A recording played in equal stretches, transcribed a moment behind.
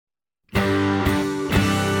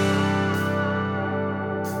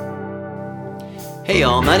Hey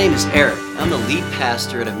y'all, my name is Eric. I'm the lead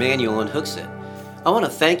pastor at Emmanuel in Hooksett. I want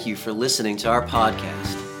to thank you for listening to our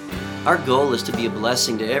podcast. Our goal is to be a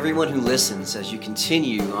blessing to everyone who listens as you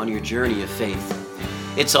continue on your journey of faith.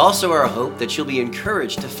 It's also our hope that you'll be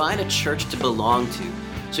encouraged to find a church to belong to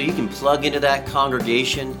so you can plug into that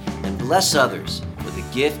congregation and bless others with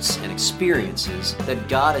the gifts and experiences that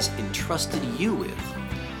God has entrusted you with.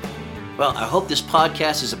 Well, I hope this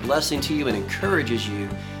podcast is a blessing to you and encourages you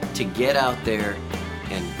to get out there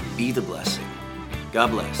and be the blessing.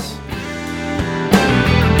 God bless.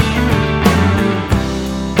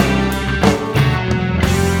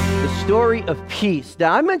 The story of peace.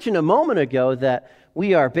 Now, I mentioned a moment ago that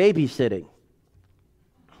we are babysitting.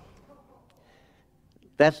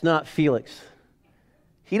 That's not Felix.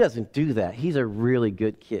 He doesn't do that. He's a really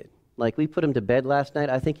good kid. Like, we put him to bed last night.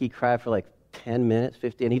 I think he cried for like 10 minutes,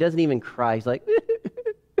 15, and he doesn't even cry. He's like,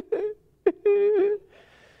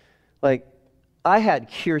 like, I had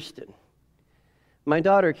Kirsten. My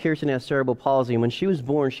daughter, Kirsten, has cerebral palsy, and when she was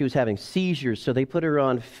born, she was having seizures, so they put her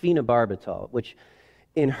on phenobarbital, which,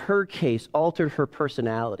 in her case, altered her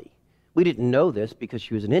personality. We didn't know this because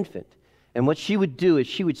she was an infant. And what she would do is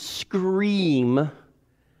she would scream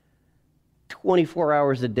 24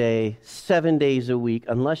 hours a day, 7 days a week,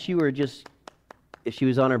 unless you were just, if she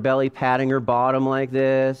was on her belly, patting her bottom like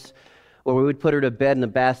this, or we would put her to bed in the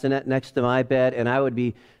bassinet next to my bed, and I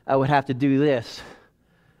would have to do this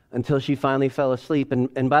until she finally fell asleep.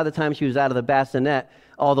 And by the time she was out of the bassinet,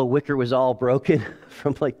 all the wicker was all broken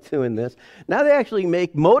from like doing this. Now they actually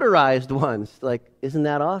make motorized ones. Like, isn't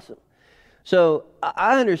that awesome? So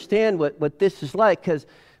I understand what this is like, because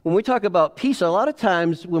when we talk about peace, a lot of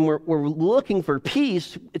times when we're looking for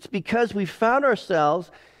peace, it's because we found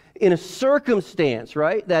ourselves in a circumstance,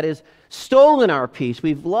 right, that has stolen our peace.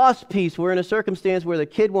 We've lost peace. We're in a circumstance where the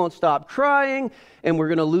kid won't stop crying, and we're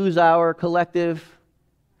going to lose our collective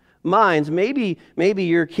minds. Maybe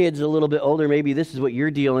your kid's a little bit older. Maybe this is what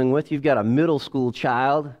you're dealing with. You've got a middle school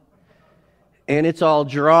child, and it's all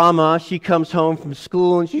drama. She comes home from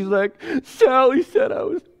school, and she's like, Sally said I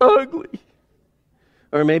was ugly.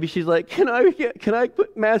 Or maybe she's like, can I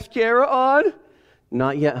put mascara on?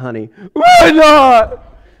 Not yet, honey. Why not?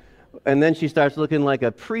 And then she starts looking like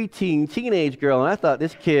a preteen teenage girl, and I thought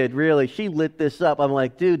this kid really, she lit this up. I'm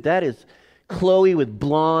like, dude, that is Chloe with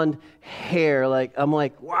blonde hair. Like, I'm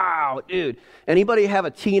like, wow, dude. Anybody have a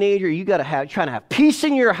teenager? You got to trying to have peace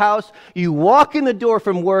in your house. You walk in the door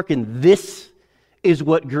from work, and this is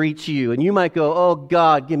what greets you. And you might go, oh,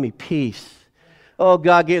 God, give me peace. Oh,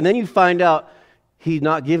 God, and then you find out He's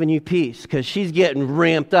not giving you peace because she's getting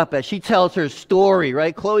ramped up as she tells her story,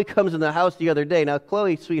 right? Chloe comes in the house the other day. Now,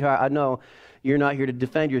 Chloe, sweetheart, I know you're not here to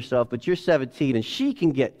defend yourself, but you're 17, and she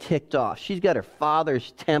can get ticked off. She's got her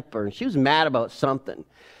father's temper, and she was mad about something.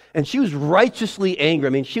 And she was righteously angry.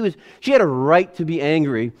 I mean, she had a right to be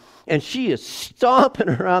angry, and she is stomping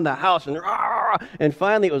around the house, and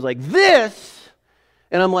finally it was like this,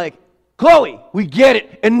 and I'm like, Chloe, we get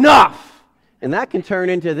it, enough. And that can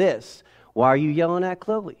turn into this. Why are you yelling at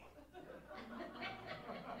Chloe?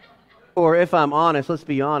 Or if I'm honest, let's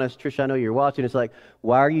be honest, Trish, I know you're watching, it's like,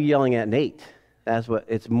 why are you yelling at Nate? That's what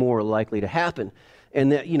it's more likely to happen.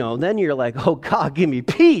 And then you're like, oh God, give me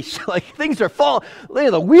peace. Like things are falling,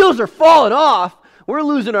 the wheels are falling off. We're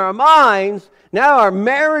losing our minds. Now our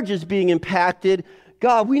marriage is being impacted.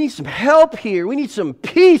 God, we need some help here. We need some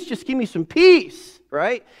peace. Just give me some peace,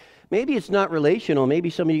 right? Maybe it's not relational. Maybe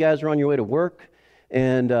some of you guys are on your way to work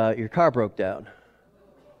and your car broke down.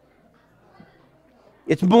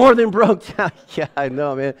 It's more than broke down. Yeah, I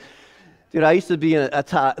know, man. Dude, I used to be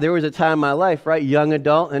there was a time in my life, right? Young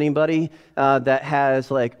adult, anybody that has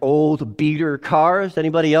like old beater cars?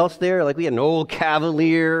 Anybody else there? Like we had an old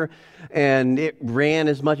Cavalier and it ran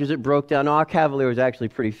as much as it broke down. No, our Cavalier was actually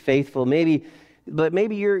pretty faithful. Maybe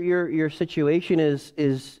your situation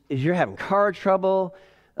is you're having car trouble.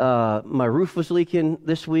 My roof was leaking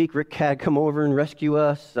this week. Rick had come over and rescue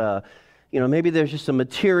us. Maybe there's just some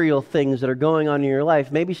material things that are going on in your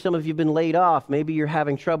life. Maybe some of you have been laid off. Maybe you're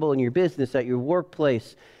having trouble in your business, at your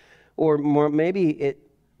workplace. Or more, maybe it,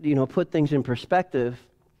 put things in perspective.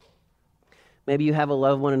 Maybe you have a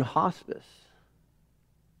loved one in hospice.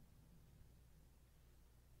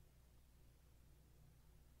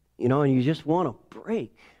 And you just want to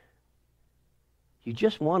break. You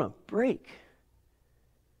just want to break.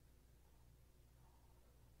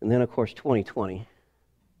 And then, of course, 2020.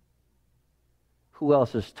 Who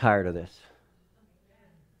else is tired of this?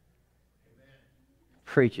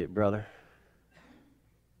 Preach it, brother.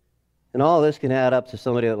 And all this can add up to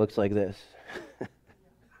somebody that looks like this.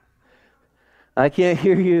 I can't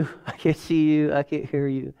hear you. I can't see you. I can't hear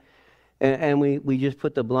you. And we just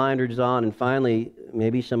put the blinders on, and finally,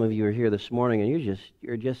 maybe some of you are here this morning, and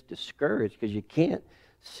you're just discouraged because you can't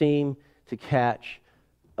seem to catch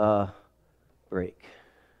a break.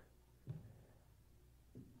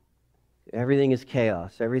 Everything is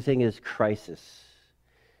chaos. Everything is crisis.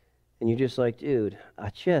 And you're just like, dude,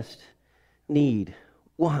 I just need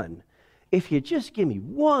one. If you just give me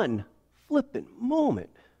one flipping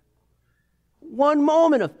moment. One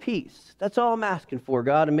moment of peace. That's all I'm asking for,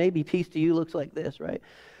 God. And maybe peace to you looks like this, right?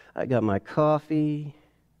 I got my coffee.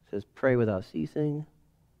 It says pray without ceasing.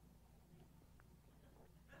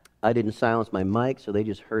 I didn't silence my mic, so they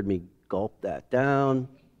just heard me gulp that down.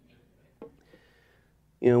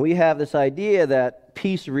 You know, we have this idea that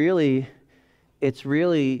peace it's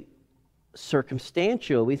really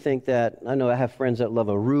circumstantial. We think that, I know I have friends that love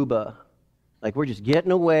Aruba. Like, we're just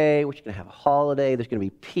getting away, we're just going to have a holiday, there's going to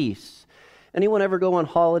be peace. Anyone ever go on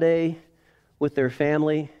holiday with their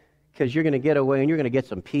family? Because you're going to get away and you're going to get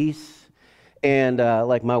some peace. And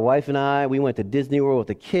like my wife and I, we went to Disney World with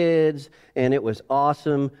the kids, and it was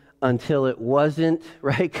awesome until it wasn't,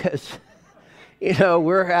 right? Because, you know,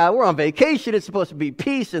 we're on vacation, it's supposed to be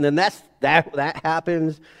peace, and then that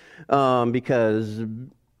happens because, you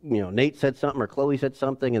know, Nate said something or Chloe said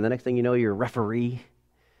something, and the next thing you know, you're a referee.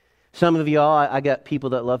 Some of y'all, I got people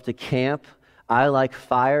that love to camp. I like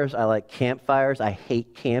fires. I like campfires. I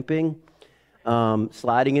hate camping.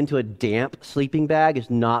 Sliding into a damp sleeping bag is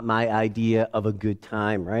not my idea of a good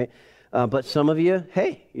time, right? But some of you,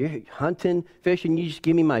 hey, you're hunting, fishing, you just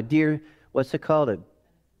give me my deer, what's it called?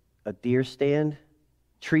 A deer stand?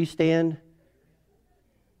 Tree stand?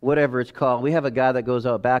 Whatever it's called. We have a guy that goes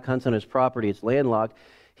out back, hunts on his property. It's landlocked.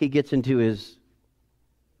 He gets into his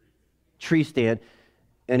tree stand,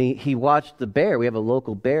 and he watched the bear. We have a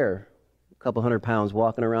local bear, a couple 100 pounds,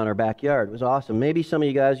 walking around our backyard. It was awesome. Maybe some of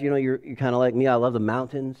you guys, you know, you're kind of like me. I love the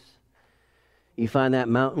mountains. You find that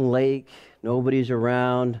mountain lake, nobody's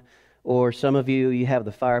around. Or some of you, you have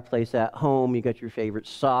the fireplace at home. You got your favorite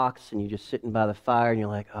socks, and you're just sitting by the fire, and you're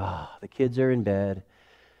like, oh, the kids are in bed.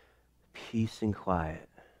 Peace and quiet.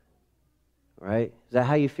 Right? Is that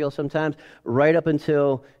how you feel sometimes? Right up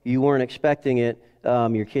until you weren't expecting it,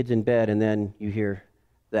 your kid's in bed, and then you hear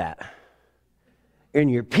that. And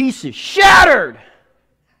your peace is shattered.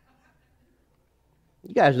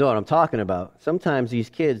 You guys know what I'm talking about. Sometimes these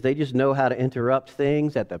kids, they just know how to interrupt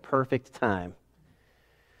things at the perfect time.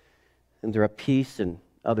 Interrupt peace and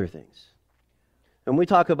other things. And when we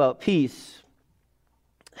talk about peace,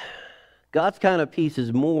 God's kind of peace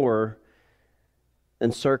is more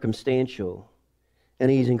than circumstantial.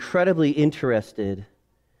 And He's incredibly interested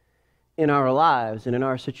in our lives and in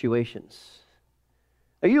our situations.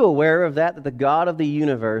 Are you aware of that the God of the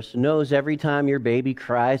universe knows every time your baby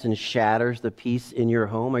cries and shatters the peace in your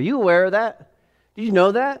home? Are you aware of that? Did you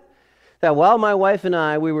know that? That while my wife and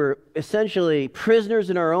I, we were essentially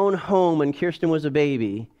prisoners in our own home when Kirsten was a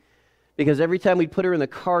baby, because every time we'd put her in the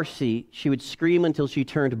car seat, she would scream until she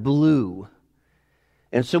turned blue.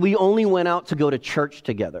 And so we only went out to go to church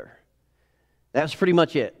together. That was pretty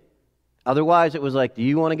much it. Otherwise, it was like, do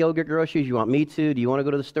you want to go get groceries? You want me to? Do you want to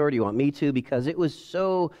go to the store? Do you want me to? Because it was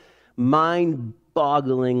so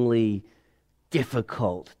mind-bogglingly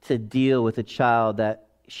difficult to deal with a child that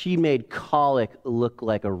she made colic look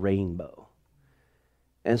like a rainbow.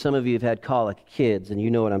 And some of you have had colic kids, and you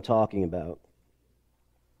know what I'm talking about.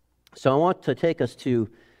 So I want to take us to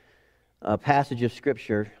a passage of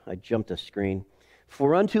Scripture. I jumped a screen.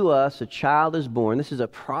 For unto us a child is born. This is a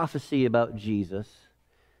prophecy about Jesus,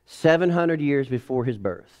 700 years before His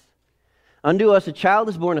birth. Unto us a child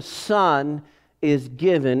is born, a son is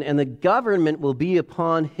given, and the government will be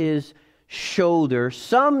upon His shoulder.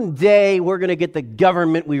 Someday we're going to get the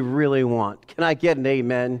government we really want. Can I get an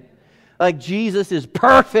amen? Like Jesus is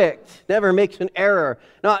perfect, never makes an error,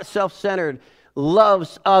 not self-centered,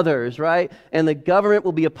 loves others, right? And the government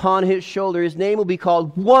will be upon His shoulder. His name will be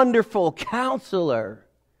called Wonderful Counselor.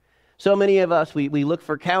 So many of us, we look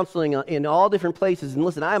for counseling in all different places. And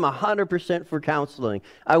listen, I am 100% for counseling.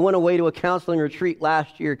 I went away to a counseling retreat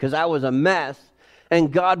last year because I was a mess.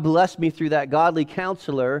 And God blessed me through that godly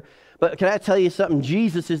counselor. But can I tell you something?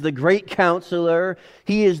 Jesus is the great counselor.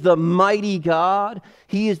 He is the mighty God.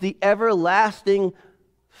 He is the everlasting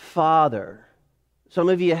Father. Some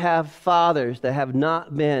of you have fathers that have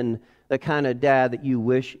not been the kind of dad that you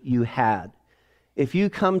wish you had. If you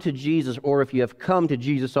come to Jesus, or if you have come to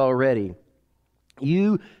Jesus already,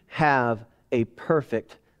 you have a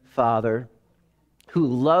perfect Father who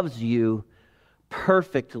loves you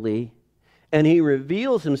perfectly, and He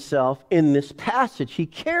reveals Himself in this passage. He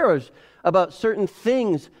cares about certain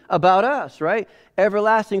things about us, right?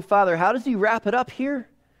 Everlasting Father, how does He wrap it up here?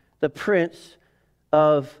 the Prince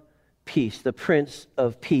of Peace, the Prince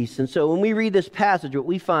of Peace. And so when we read this passage, what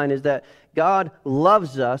we find is that God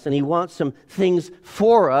loves us and he wants some things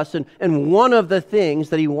for us. And one of the things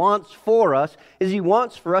that he wants for us is he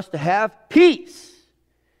wants for us to have peace.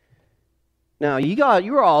 Now,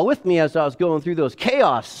 you were all with me as I was going through those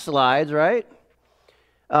chaos slides, right?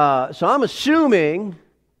 So I'm assuming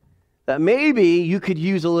that maybe you could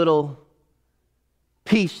use a little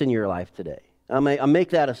peace in your life today. I'll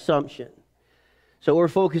make that assumption. So we're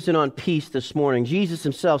focusing on peace this morning. Jesus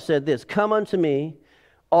himself said this, "Come unto me,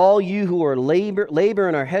 all you who are labor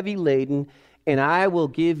and are heavy laden, and I will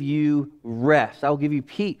give you rest." I will give you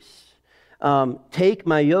peace. Take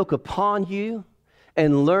my yoke upon you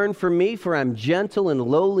and learn from me, for I'm gentle and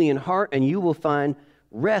lowly in heart, and you will find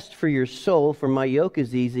rest for your soul, for my yoke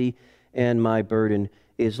is easy and my burden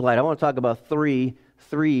is light. I want to talk about three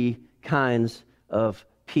kinds of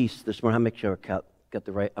peace this morning. I'll make sure I got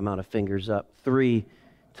the right amount of fingers up. 3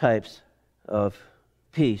 types of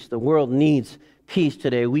peace. The world needs peace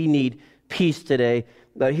today. We need peace today.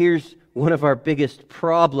 But here's one of our biggest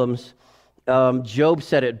problems. Job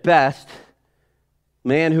said it best.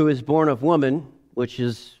 Man who is born of woman, which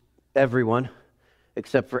is everyone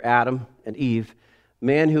except for Adam and Eve.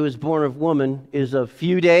 Man who is born of woman is of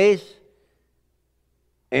few days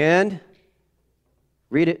and,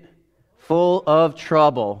 read it, full of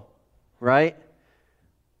trouble, right?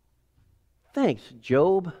 Thanks,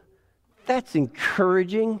 Job. That's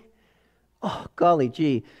encouraging. Oh, golly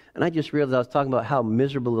gee. And I just realized I was talking about how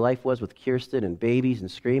miserable life was with Kirsten and babies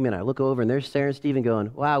and screaming. I look over and there's Sarah and Stephen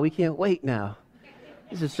going, wow, we can't wait now.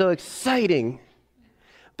 This is so exciting.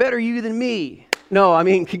 Better you than me. No, I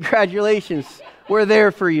mean, congratulations. We're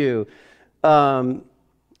there for you. The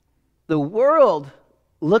world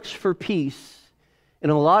looks for peace in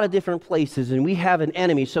a lot of different places, and we have an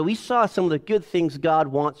enemy. So we saw some of the good things God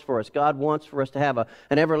wants for us. God wants for us to have an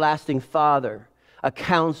everlasting Father, a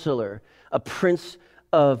counselor, a Prince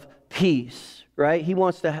of Peace, right? He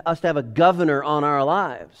wants us to have a governor on our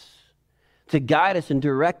lives to guide us and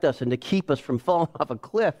direct us and to keep us from falling off a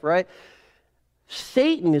cliff, right?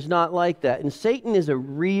 Satan is not like that, and Satan is a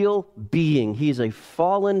real being. He's a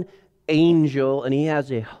fallen angel, and he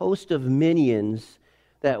has a host of minions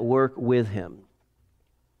that work with him.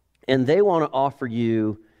 And they want to offer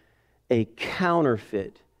you a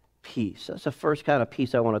counterfeit peace. That's the first kind of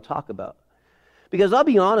peace I want to talk about. Because I'll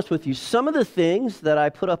be honest with you, some of the things that I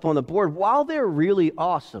put up on the board, while they're really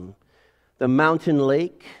awesome, the mountain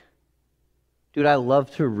lake, dude, I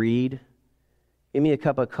love to read. Give me a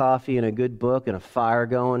cup of coffee and a good book and a fire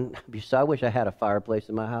going. So I wish I had a fireplace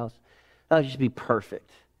in my house. That would just be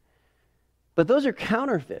perfect. But those are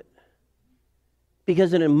counterfeit.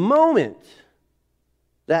 Because in a moment,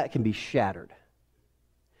 that can be shattered.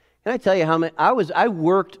 Can I tell you how many? I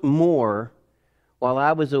worked more while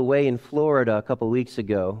I was away in Florida a couple weeks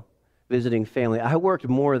ago visiting family. I worked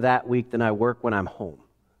more that week than I work when I'm home.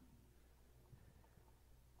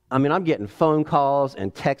 I mean, I'm getting phone calls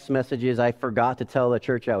and text messages. I forgot to tell the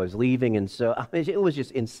church I was leaving, and so it was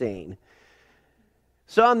just insane.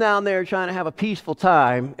 So I'm down there trying to have a peaceful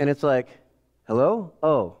time, and it's like, hello?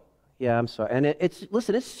 Oh, yeah, I'm sorry. And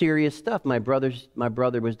it's serious stuff. My brother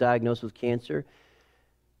was diagnosed with cancer.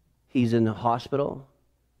 He's in the hospital,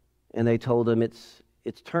 and they told him it's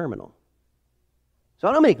terminal. So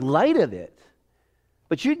I don't make light of it,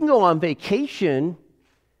 but you can go on vacation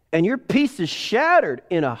and your peace is shattered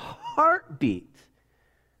in a heartbeat.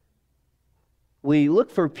 We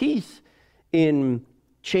look for peace in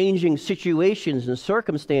changing situations and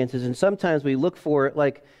circumstances, and sometimes we look for it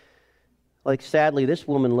like sadly this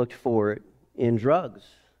woman looked for it in drugs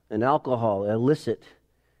and alcohol, illicit.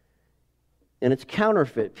 And it's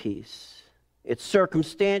counterfeit peace. It's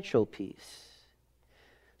circumstantial peace.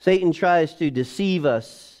 Satan tries to deceive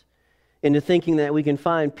us into thinking that we can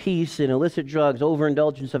find peace in illicit drugs,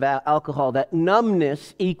 overindulgence of alcohol, that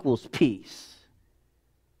numbness equals peace.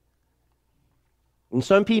 And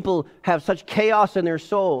some people have such chaos in their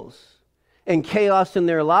souls and chaos in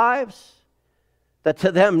their lives that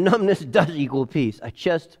to them numbness does equal peace. I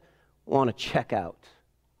just want to check out.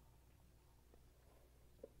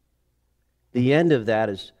 The end of that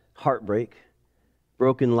is heartbreak,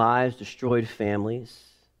 broken lives, destroyed families.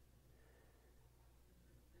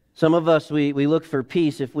 Some of us, we look for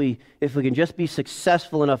peace if we can just be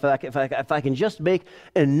successful enough, if I can just make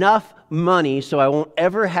enough money so I won't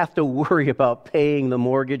ever have to worry about paying the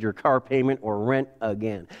mortgage or car payment or rent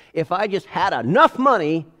again. If I just had enough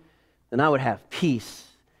money, then I would have peace.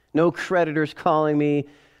 No creditors calling me,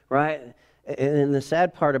 right? And the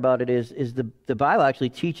sad part about it is the Bible actually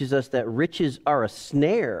teaches us that riches are a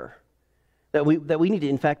snare, That we need to,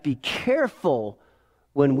 in fact, be careful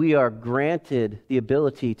when we are granted the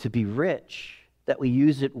ability to be rich, that we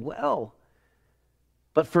use it well.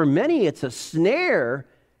 But for many, it's a snare,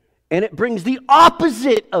 and it brings the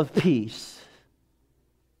opposite of peace.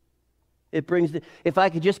 It brings if I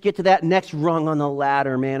could just get to that next rung on the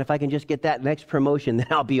ladder, man, if I can just get that next promotion, then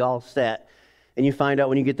I'll be all set. And you find out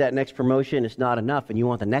when you get that next promotion, it's not enough, and you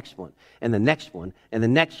want the next one, and the next one, and the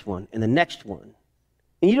next one, and the next one.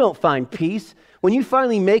 And you don't find peace. When you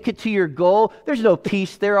finally make it to your goal, there's no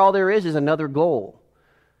peace there. All there is another goal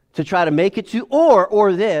to try to make it to,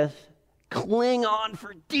 or this, cling on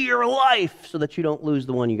for dear life so that you don't lose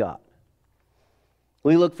the one you got.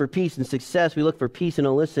 We look for peace and success. We look for peace in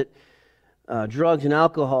illicit drugs and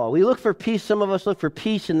alcohol. We look for peace. Some of us look for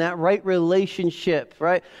peace in that right relationship,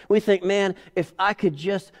 right? We think, man, if I could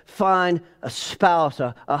just find a spouse,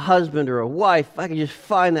 a husband or a wife, if I could just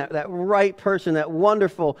find that right person, that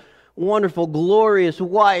wonderful, wonderful, glorious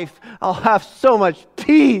wife, I'll have so much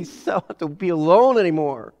peace. I don't have to be alone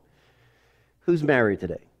anymore. Who's married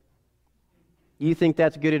today? You think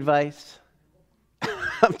that's good advice?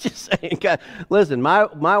 I'm just saying, God, listen, my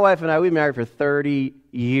wife and I, we married for 30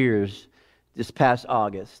 years this past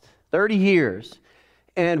August. 30 years.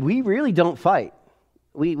 And we really don't fight.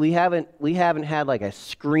 We haven't had like a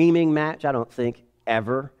screaming match, I don't think,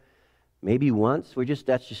 ever. Maybe once.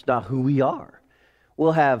 That's just not who we are.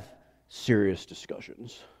 We'll have serious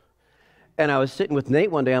discussions. And I was sitting with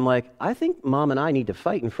Nate one day, I'm like, I think Mom and I need to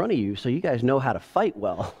fight in front of you so you guys know how to fight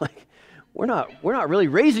well. Like, we're not really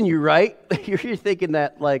raising you right. You're thinking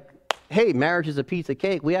that, like, hey, marriage is a piece of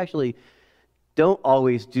cake. We actually don't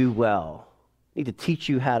always do well. We need to teach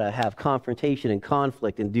you how to have confrontation and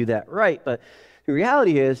conflict and do that right. But the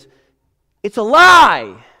reality is, it's a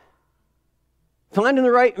lie. Finding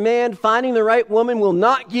the right man, finding the right woman will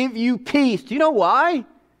not give you peace. Do you know why?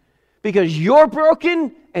 Because you're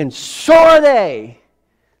broken and so are they.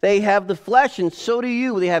 They have the flesh, and so do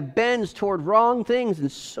you. They have bends toward wrong things,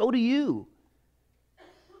 and so do you.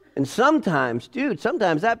 And sometimes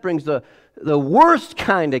that brings the worst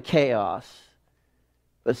kind of chaos.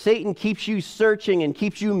 But Satan keeps you searching and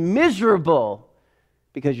keeps you miserable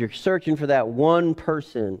because you're searching for that one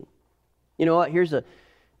person. You know what? I'm going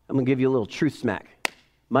to give you a little truth smack.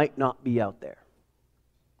 Might not be out there.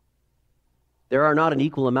 There are not an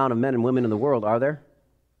equal amount of men and women in the world, are there?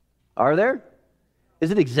 Are there? Is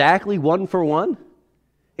it exactly 1 for 1?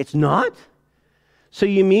 It's not? So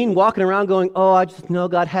you mean walking around going, oh, I just know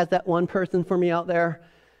God has that one person for me out there?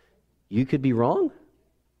 You could be wrong.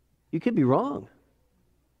 You could be wrong.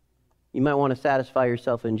 You might want to satisfy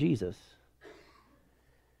yourself in Jesus.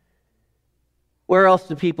 Where else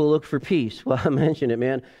do people look for peace? Well, I mentioned it,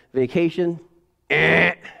 man. Vacation.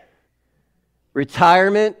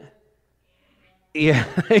 Retirement. Yeah,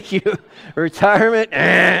 thank you. Retirement.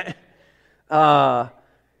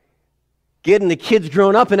 Getting the kids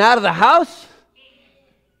grown up and out of the house?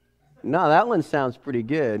 No, that one sounds pretty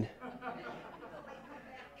good.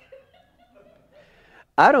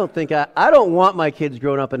 I don't want my kids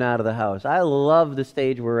grown up and out of the house. I love the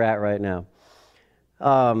stage we're at right now.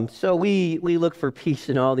 So we look for peace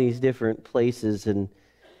in all these different places and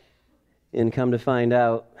come to find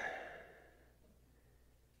out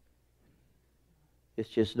it's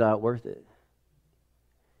just not worth it.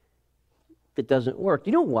 It doesn't work.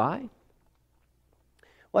 You know why?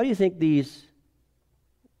 Why do you think these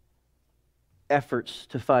efforts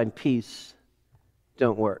to find peace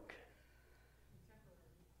don't work?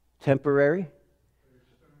 Temporary?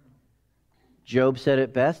 Job said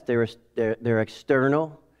it best. They're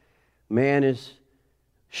external. Man is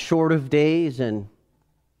short of days and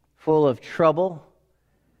full of trouble.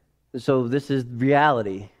 So this is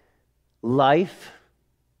reality. Life,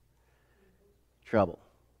 trouble.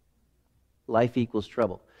 Life equals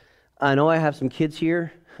trouble. I know I have some kids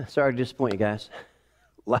here. Sorry to disappoint you guys.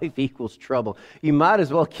 Life equals trouble. You might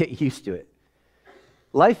as well get used to it.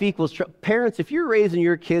 Life equals trouble. Parents, if you're raising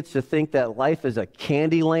your kids to think that life is a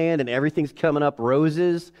candy land and everything's coming up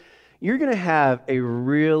roses, you're going to have a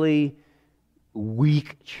really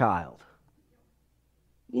weak child.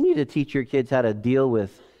 You need to teach your kids how to deal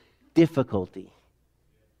with difficulty.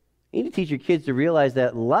 You need to teach your kids to realize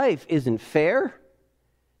that life isn't fair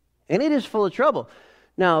and it is full of trouble.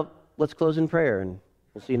 Now, let's close in prayer and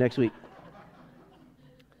we'll see you next week.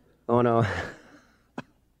 Oh, no.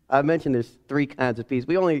 I mentioned there's 3 kinds of peace.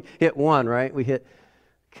 We only hit one, right? We hit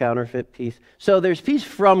counterfeit peace. So there's peace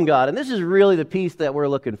from God, and this is really the peace that we're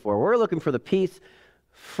looking for. We're looking for the peace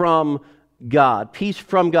from God. Peace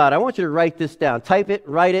from God. I want you to write this down. Type it,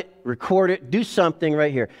 write it, record it, do something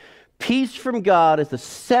right here. Peace from God is the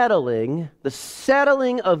settling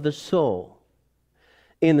of the soul.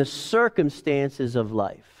 in the circumstances of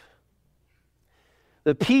life.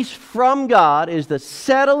 The peace from God is the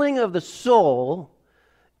settling of the soul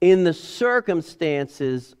in the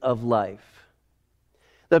circumstances of life.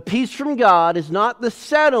 The peace from God is not the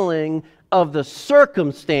settling of the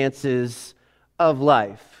circumstances of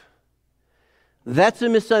life. That's a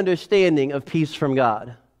misunderstanding of peace from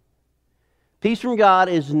God. Peace from God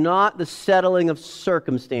is not the settling of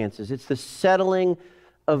circumstances. It's the settling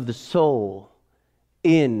of the soul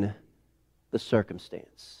in the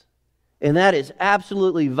circumstance. And that is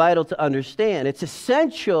absolutely vital to understand. It's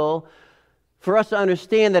essential for us to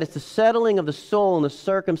understand that it's the settling of the soul in the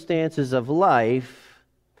circumstances of life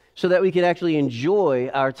so that we can actually enjoy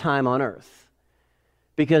our time on earth.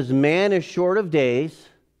 Because man is short of days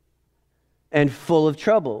and full of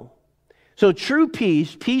trouble. So true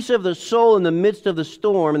peace, peace of the soul in the midst of the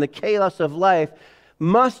storm and the chaos of life,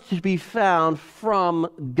 must be found from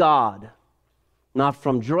God. Not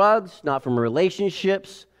from drugs, not from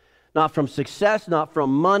relationships, not from success, not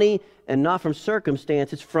from money, and not from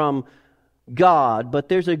circumstance. It's from God. But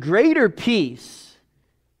there's a greater peace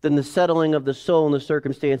than the settling of the soul in the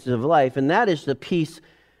circumstances of life, and that is the peace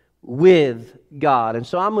with God. And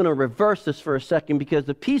so I'm going to reverse this for a second, because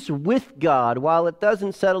the peace with God, while it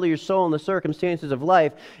doesn't settle your soul in the circumstances of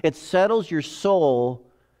life, it settles your soul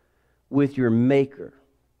with your Maker.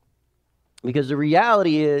 Because the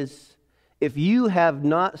reality is, if you have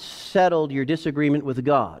not settled your disagreement with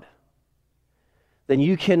God, then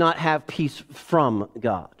you cannot have peace from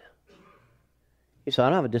God. You say, I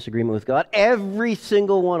don't have a disagreement with God. Every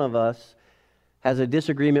single one of us has a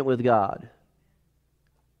disagreement with God.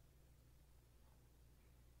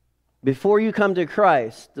 Before you come to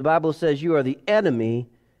Christ, the Bible says you are the enemy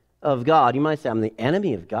of God. You might say, I'm the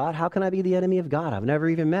enemy of God? How can I be the enemy of God? I've never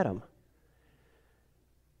even met him.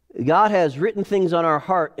 God has written things on our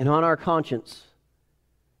heart and on our conscience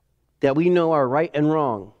that we know are right and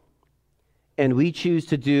wrong. And we choose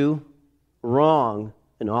to do wrong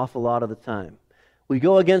an awful lot of the time. We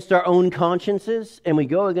go against our own consciences, and we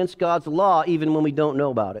go against God's law even when we don't know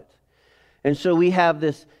about it. And so we have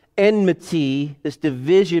this enmity, this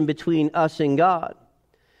division between us and God.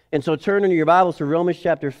 And so turn in your Bibles to Romans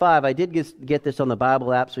chapter 5. I did get this on the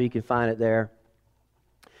Bible app, so you can find it there.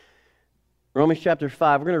 Romans chapter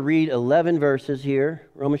 5. We're going to read 11 verses here.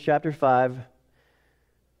 Romans chapter 5.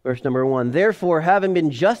 Verse number 1, therefore, having been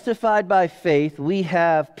justified by faith, we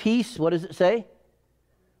have peace, what does it say?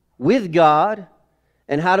 With God.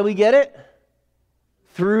 And how do we get it?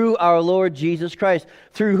 Through our Lord Jesus Christ,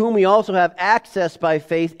 through whom we also have access by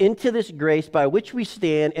faith into this grace by which we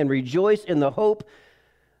stand and rejoice in the hope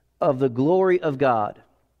of the glory of God.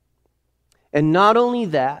 And not only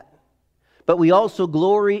that, but we also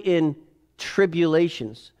glory in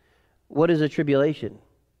tribulations. What is a tribulation?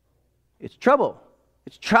 It's trouble.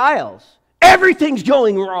 It's trials. Everything's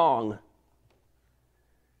going wrong.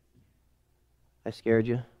 I scared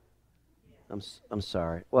you? I'm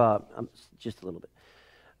sorry. Well, I'm just a little bit.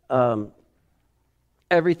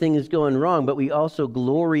 Everything is going wrong, but we also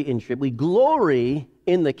glory in tribulation. We glory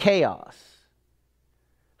in the chaos.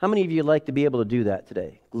 How many of you like to be able to do that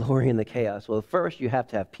today? Glory in the chaos. Well, first you have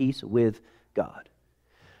to have peace with God.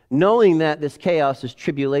 Knowing that this chaos, this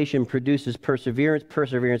tribulation produces perseverance,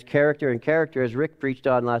 perseverance, character, and character, as Rick preached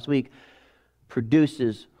on last week,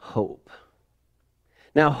 produces hope.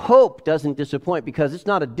 Now, hope doesn't disappoint because it's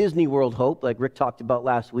not a Disney World hope like Rick talked about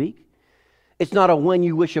last week. It's not a when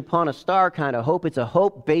you wish upon a star kind of hope. It's a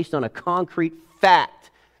hope based on a concrete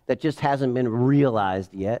fact that just hasn't been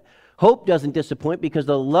realized yet. Hope doesn't disappoint because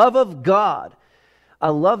the love of God, I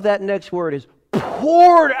love that next word, is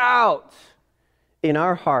poured out in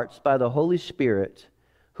our hearts by the Holy Spirit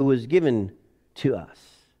who was given to us.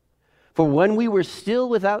 For when we were still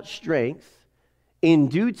without strength, in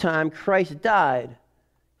due time Christ died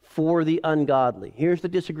for the ungodly. Here's the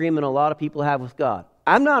disagreement a lot of people have with God.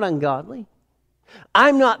 I'm not ungodly.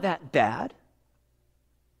 I'm not that bad.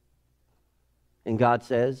 And God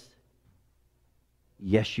says,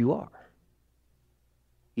 yes, you are.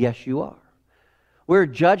 Yes, you are. We're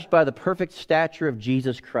judged by the perfect stature of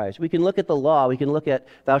Jesus Christ. We can look at the law. We can look at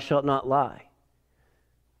thou shalt not lie.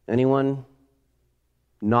 Anyone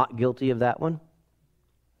not guilty of that one?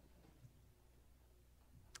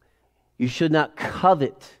 You should not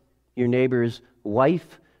covet your neighbor's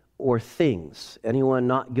wife or things. Anyone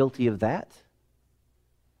not guilty of that?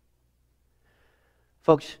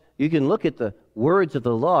 Folks, you can look at the words of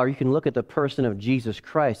the law, or you can look at the person of Jesus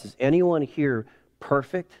Christ. Is anyone here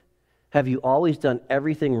perfect? Have you always done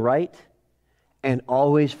everything right and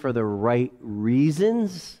always for the right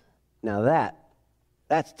reasons? Now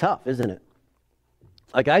that's tough, isn't it?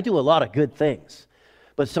 Like, I do a lot of good things,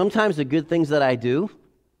 But sometimes the good things that I do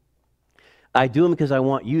them because I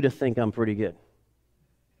want you to think I'm pretty good.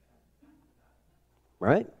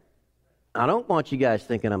 Right? I don't want you guys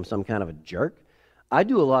thinking I'm some kind of a jerk. I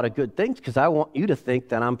do a lot of good things because I want you to think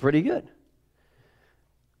that I'm pretty good.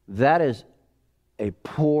 That is a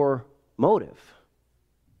poor motive.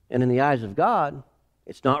 And in the eyes of God,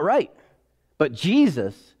 it's not right. But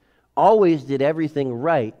Jesus always did everything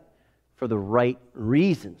right for the right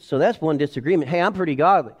reasons. So that's one disagreement. Hey, I'm pretty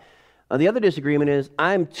godly. The other disagreement is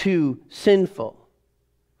I'm too sinful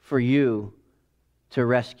for you to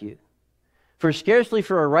rescue. For scarcely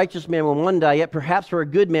for a righteous man will one die, yet perhaps for a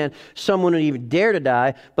good man someone would even dare to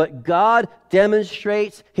die. But God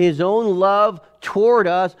demonstrates His own love toward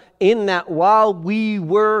us in that while we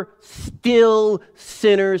were still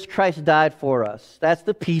sinners, Christ died for us. That's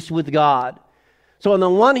the peace with God. So on the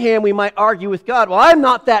one hand, we might argue with God, well, I'm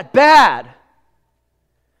not that bad.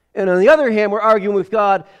 And on the other hand, we're arguing with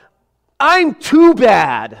God, I'm too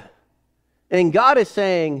bad. And God is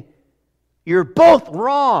saying, you're both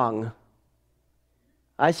wrong.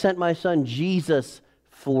 I sent my son Jesus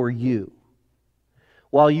for you.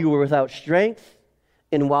 While you were without strength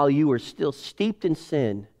and while you were still steeped in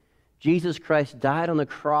sin, Jesus Christ died on the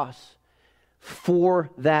cross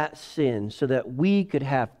for that sin so that we could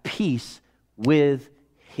have peace with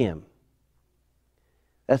Him.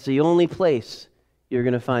 That's the only place you're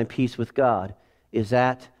going to find peace with God, is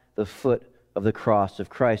at the foot of the cross of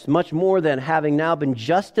Christ. Much more than having now been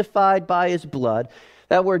justified by His blood.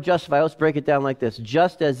 That word justify, let's break it down like this.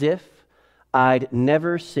 Just as if I'd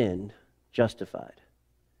never sinned, justified.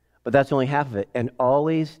 But that's only half of it. And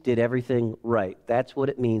always did everything right. That's what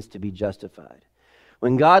it means to be justified.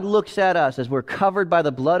 When God looks at us as we're covered by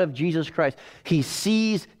the blood of Jesus Christ, He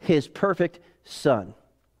sees His perfect Son.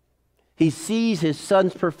 He sees His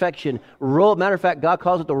Son's perfection. Matter of fact, God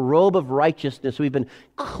calls it the robe of righteousness. We've been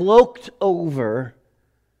cloaked over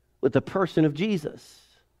with the person of Jesus.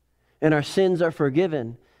 And our sins are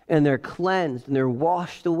forgiven, and they're cleansed, and they're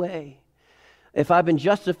washed away. If I've been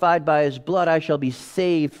justified by His blood, I shall be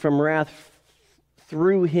saved from wrath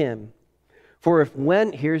through Him. For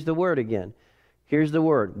here's the word again. Here's the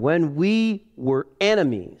word. When we were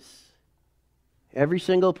enemies, every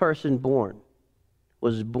single person born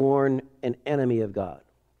was born an enemy of God.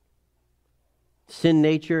 Sin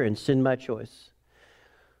nature and sin by choice.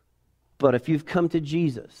 But if you've come to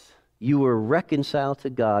Jesus, you were reconciled to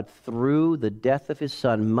God through the death of His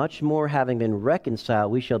Son. Much more, having been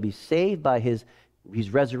reconciled, we shall be saved by He's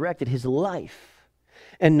resurrected His life.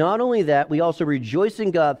 And not only that, we also rejoice in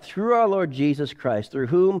God through our Lord Jesus Christ, through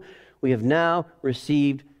whom we have now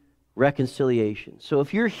received reconciliation. So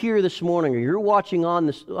if you're here this morning, or you're watching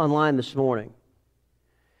online this morning,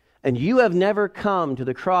 and you have never come to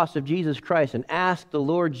the cross of Jesus Christ and asked the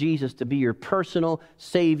Lord Jesus to be your personal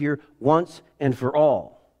Savior once and for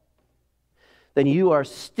all, then you are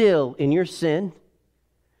still in your sin,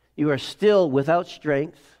 you are still without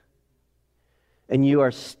strength, and you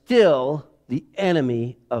are still the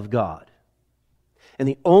enemy of God. And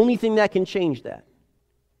the only thing that can change that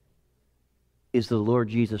is the Lord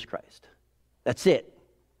Jesus Christ. That's it.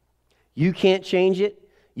 You can't change it.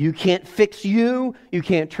 You can't fix you. You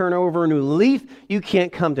can't turn over a new leaf. You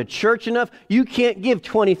can't come to church enough. You can't give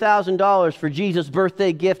 $20,000 for Jesus'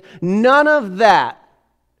 birthday gift. None of that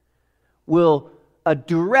will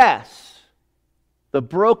address the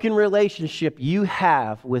broken relationship you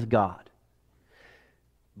have with God.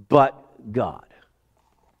 But God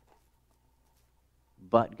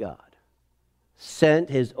sent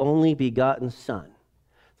His only begotten Son,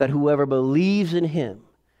 that whoever believes in Him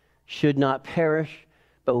should not perish,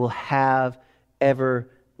 but will have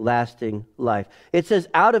everlasting life. It says,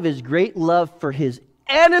 out of His great love for His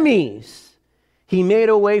enemies, He made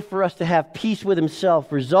a way for us to have peace with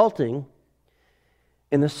Himself, resulting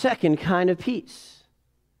in the second kind of peace.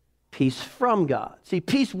 Peace from God. See,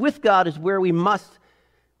 peace with God is where we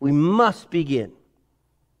must begin.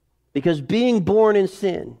 Because being born in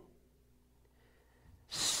sin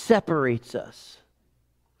separates us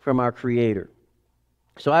from our Creator.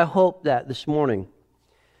 So I hope that this morning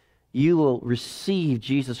you will receive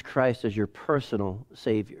Jesus Christ as your personal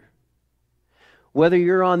Savior. Whether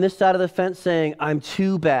you're on this side of the fence saying, I'm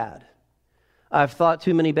too bad, I've thought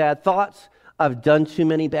too many bad thoughts, I've done too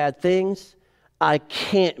many bad things, I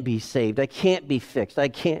can't be saved, I can't be fixed, I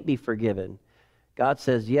can't be forgiven. God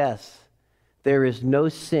says, yes, there is no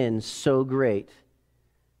sin so great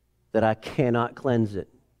that I cannot cleanse it,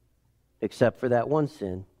 except for that one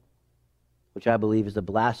sin, which I believe is the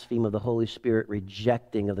blaspheme of the Holy Spirit,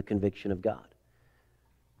 rejecting of the conviction of God.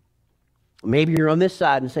 Maybe you're on this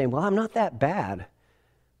side and saying, well, I'm not that bad.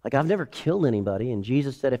 Like, I've never killed anybody. And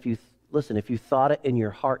Jesus said, if you thought it in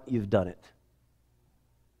your heart, you've done it.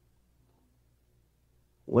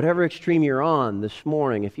 Whatever extreme you're on this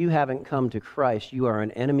morning, if you haven't come to Christ, you are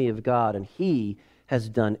an enemy of God, and He has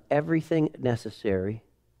done everything necessary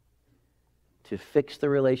to fix the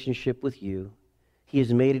relationship with you. He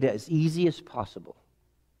has made it as easy as possible.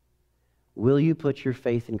 Will you put your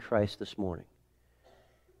faith in Christ this morning?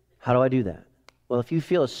 How do I do that? Well, if you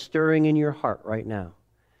feel a stirring in your heart right now,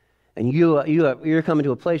 and you're coming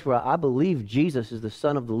to a place where I believe Jesus is the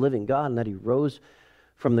Son of the living God and that He rose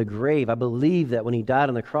from the grave. I believe that when He died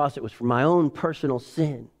on the cross, it was for my own personal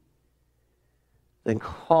sin. Then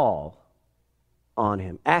call on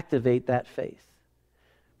Him. Activate that faith.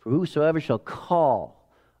 For whosoever shall call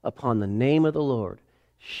upon the name of the Lord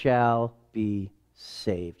shall be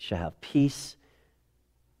saved, shall have peace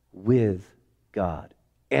with God.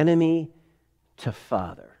 Enemy to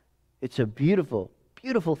Father. It's a beautiful,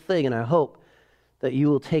 beautiful thing, and I hope that you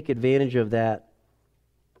will take advantage of that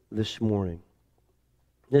this morning.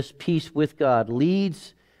 This peace with God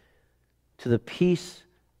leads to the peace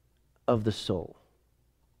of the soul.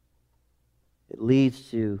 It leads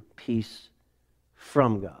to peace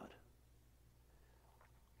from God.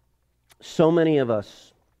 So many of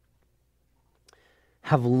us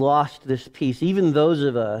have lost this peace, even those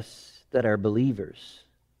of us that are believers.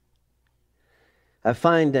 I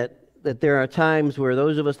find that there are times where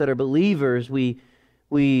those of us that are believers, we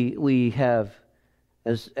have,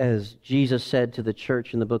 as Jesus said to the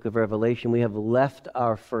church in the book of Revelation, we have left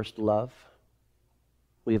our first love.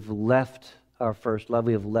 We have left our first love.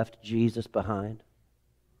 We have left Jesus behind.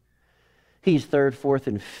 He's third, fourth,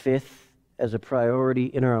 and fifth as a priority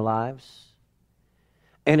in our lives.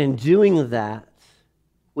 And in doing that,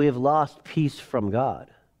 we have lost peace from God.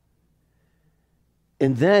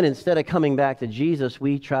 And then instead of coming back to Jesus,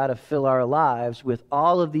 we try to fill our lives with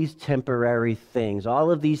all of these temporary things, all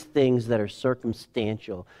of these things that are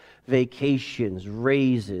circumstantial, vacations,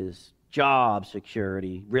 raises, job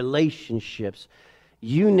security, relationships,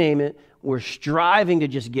 you name it. We're striving to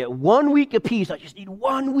just get 1 week of peace. I just need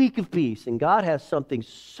 1 week of peace. And God has something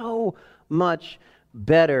so much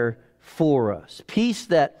better for us. Peace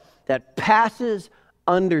that passes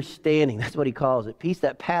understanding. That's what He calls it. Peace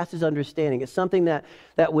that passes understanding. It's something that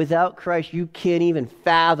without Christ you can't even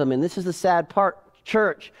fathom. And this is the sad part,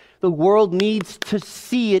 church. The world needs to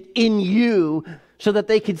see it in you so that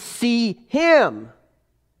they can see Him.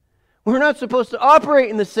 We're not supposed to operate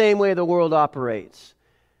in the same way the world operates.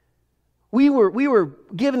 We were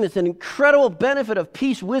given this an incredible benefit of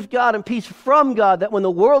peace with God and peace from God, that when the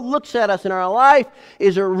world looks at us and our life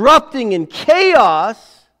is erupting in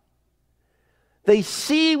chaos, they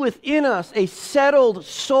see within us a settled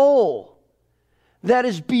soul that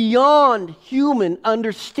is beyond human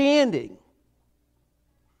understanding.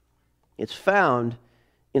 It's found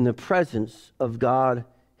in the presence of God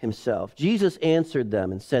Himself. Jesus answered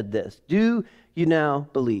them and said this, "Do you now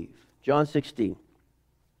believe?" John 16.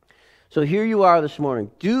 So here you are this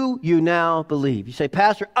morning. Do you now believe? You say,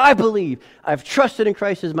 "Pastor, I believe. I've trusted in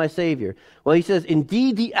Christ as my Savior." Well, He says,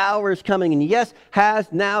 "Indeed the hour is coming, and yes,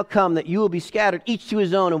 has now come, that you will be scattered, each to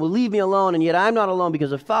his own, and will leave me alone, and yet I'm not alone, because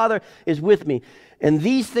the Father is with me. And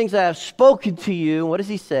these things I have spoken to you," what does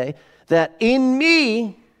He say? "That in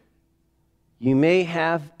me you may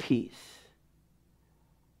have peace."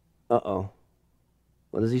 Uh-oh.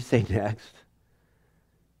 What does He say next?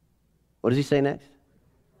 What does He say next?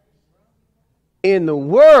 "In the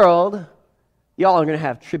world, y'all are going to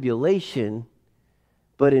have tribulation,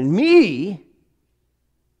 but in me,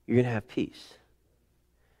 you're going to have peace."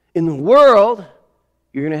 In the world,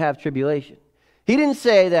 you're going to have tribulation. He didn't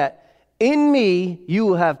say that in me, you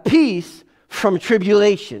will have peace from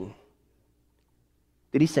tribulation.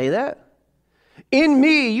 Did He say that? In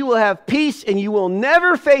me, you will have peace and you will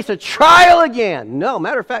never face a trial again. No,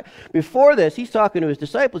 matter of fact, before this, He's talking to His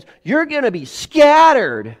disciples. You're going to be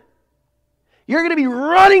scattered. You're going to be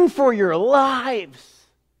running for your lives.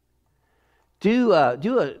 Do a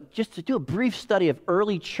brief study of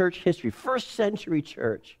early church history, first century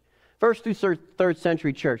church, first through third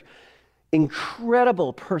century church.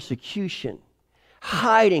 Incredible persecution,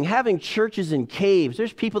 hiding, having churches in caves.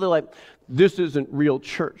 There's people that are like, "This isn't real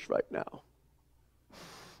church right now.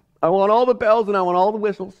 I want all the bells and I want all the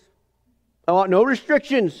whistles. I want no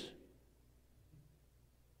restrictions."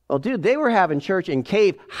 Well, dude, they were having church in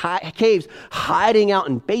caves, hiding out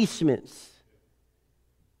in basements.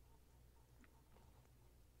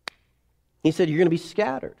 He said, "You're going to be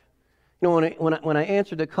scattered." You know, when I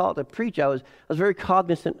answered the call to preach, I was very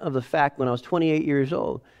cognizant of the fact when I was 28 years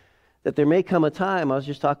old that there may come a time. I was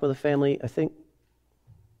just talking with a family, I think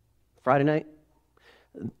Friday night.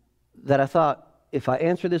 that I thought, if I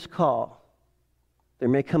answer this call, there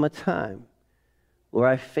may come a time where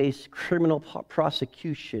I face criminal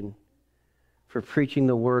prosecution for preaching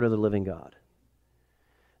the word of the living God.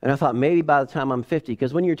 And I thought maybe by the time I'm 50,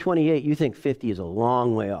 because when you're 28, you think 50 is a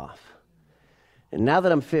long way off. And now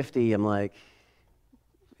that I'm 50, I'm like,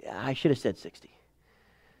 yeah, I should have said 60.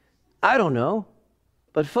 I don't know.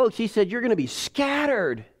 But folks, he said, you're going to be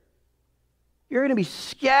scattered. You're going to be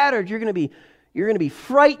scattered. You're going to be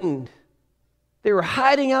frightened. They were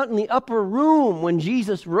hiding out in the upper room when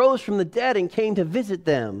Jesus rose from the dead and came to visit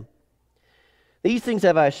them. These things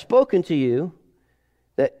have I spoken to you,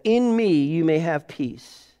 that in me you may have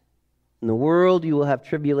peace. In the world you will have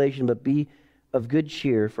tribulation, but be of good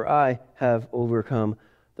cheer, for I have overcome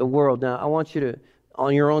the world. Now, I want you to,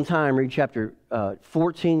 on your own time, read chapter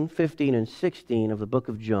 14, 15, and 16 of the book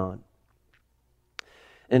of John.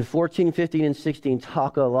 And 14, 15, and 16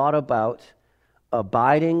 talk a lot about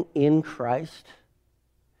abiding in Christ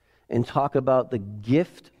and talk about the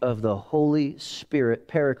gift of the Holy Spirit,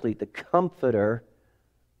 Paraclete, the Comforter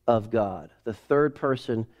of God, the third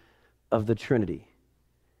person of the Trinity.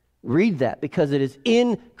 Read that, because it is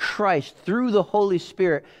in Christ, through the Holy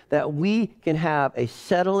Spirit, that we can have a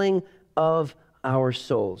settling of our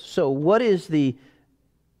souls. So what is the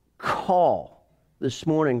call this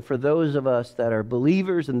morning for those of us that are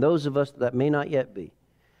believers and those of us that may not yet be?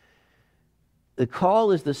 The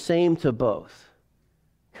call is the same to both.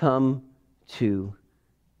 Come to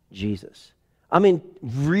Jesus. I mean,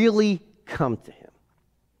 really come to Him.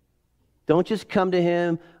 Don't just come to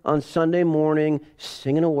Him on Sunday morning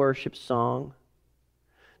singing a worship song.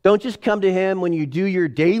 Don't just come to Him when you do your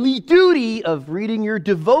daily duty of reading your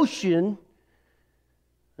devotion.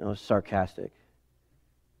 No, it's sarcastic.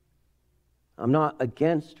 I'm not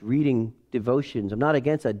against reading devotions. I'm not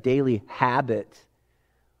against a daily habit.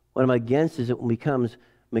 What I'm against is it becomes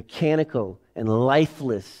mechanical and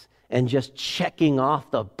lifeless and just checking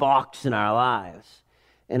off the box in our lives.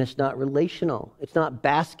 And it's not relational. It's not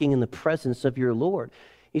basking in the presence of your Lord.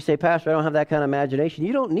 You say, Pastor, I don't have that kind of imagination.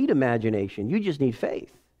 You don't need imagination. You just need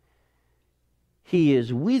faith. He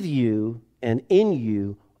is with you and in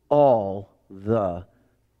you all the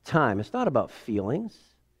time. It's not about feelings.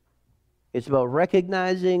 It's about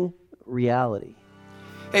recognizing reality.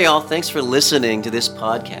 Hey all, thanks for listening to this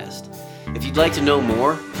podcast. If you'd like to know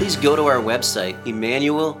more, please go to our website,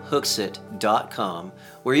 EmmanuelHooksett.com,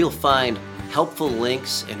 where you'll find helpful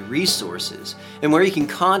links and resources, and where you can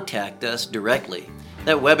contact us directly.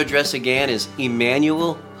 That web address again is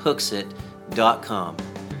EmmanuelHooksett.com.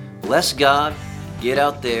 Bless God, get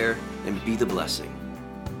out there, and be the blessing.